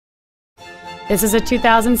This is a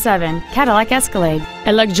 2007 Cadillac Escalade,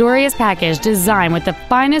 a luxurious package designed with the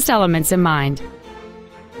finest elements in mind.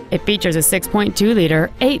 It features a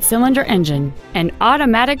 6.2-liter, 8-cylinder engine, an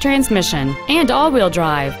automatic transmission, and all-wheel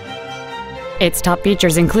drive. Its top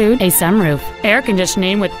features include a sunroof, air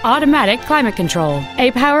conditioning with automatic climate control,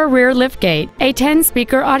 a power rear liftgate, a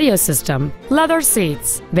 10-speaker audio system, leather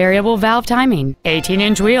seats, variable valve timing,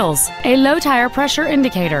 18-inch wheels, a low tire pressure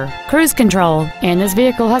indicator, cruise control, and this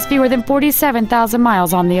vehicle has fewer than 47,000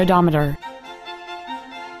 miles on the odometer.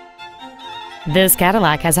 This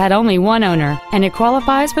Cadillac has had only one owner, and it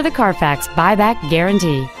qualifies for the Carfax buyback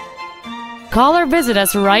guarantee. Call or visit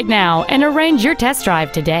us right now and arrange your test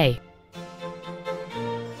drive today.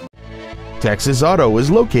 Texas Auto is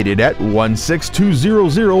located at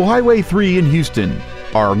 16200 Highway 3 in Houston.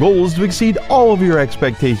 Our goal is to exceed all of your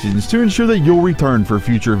expectations to ensure that you'll return for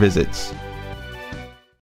future visits.